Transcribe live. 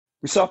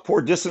We saw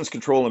poor distance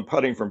control and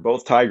putting from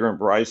both Tiger and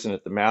Bryson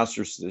at the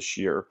Masters this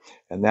year,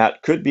 and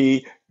that could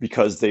be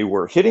because they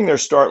were hitting their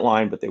start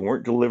line, but they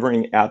weren't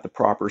delivering at the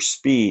proper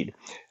speed.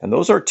 And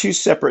those are two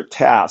separate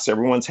tasks.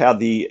 Everyone's had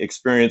the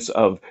experience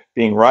of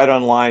being right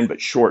on line but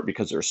short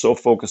because they're so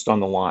focused on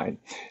the line.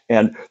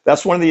 And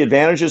that's one of the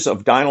advantages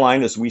of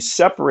DynAlign is we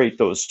separate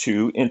those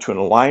two into an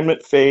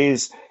alignment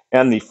phase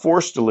and the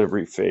force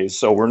delivery phase.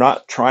 So we're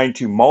not trying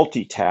to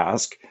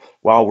multitask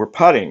while we're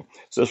putting.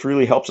 So this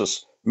really helps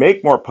us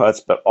make more putts,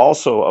 but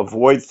also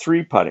avoid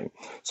three putting.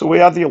 So we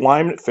have the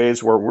alignment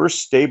phase where we're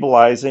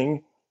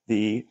stabilizing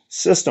the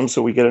system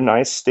so we get a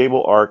nice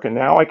stable arc. And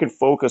now I can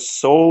focus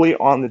solely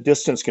on the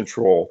distance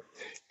control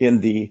in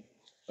the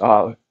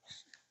uh,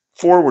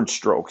 forward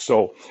stroke.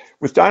 So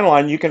with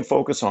DynAlign, you can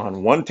focus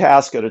on one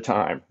task at a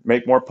time,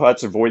 make more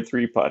putts, avoid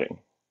three putting.